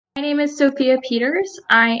My name is Sophia Peters.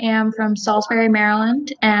 I am from Salisbury,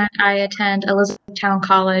 Maryland, and I attend Elizabethtown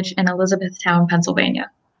College in Elizabethtown,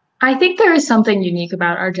 Pennsylvania. I think there is something unique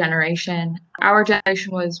about our generation. Our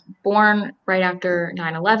generation was born right after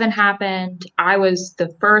 9/11 happened. I was the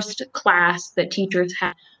first class that teachers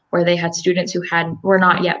had where they had students who were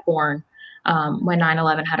not yet born when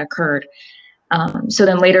 9/11 had occurred. So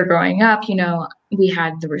then later growing up, we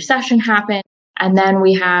had the recession happen, and then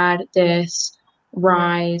we had this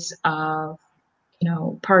rise of,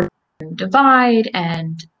 partisan divide,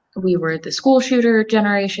 and we were the school shooter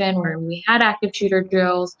generation where we had active shooter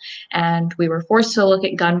drills and we were forced to look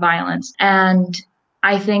at gun violence. And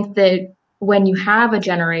I think that when you have a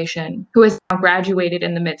generation who has now graduated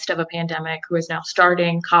in the midst of a pandemic, who is now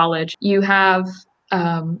starting college, you have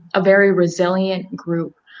a very resilient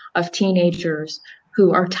group of teenagers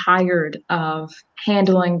who are tired of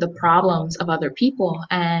handling the problems of other people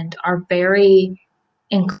and are very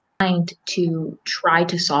inclined to try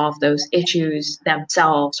to solve those issues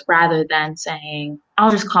themselves rather than saying,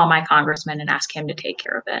 I'll just call my congressman and ask him to take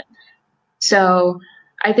care of it. So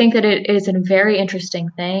I think that it is a very interesting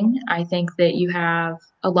thing. I think that you have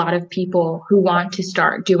a lot of people who want to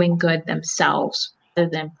start doing good themselves rather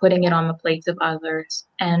than putting it on the plates of others.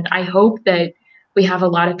 And I hope that we have a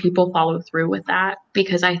lot of people follow through with that,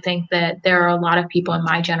 because I think that there are a lot of people in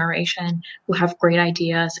my generation who have great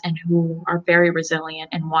ideas and who are very resilient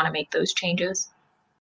and want to make those changes.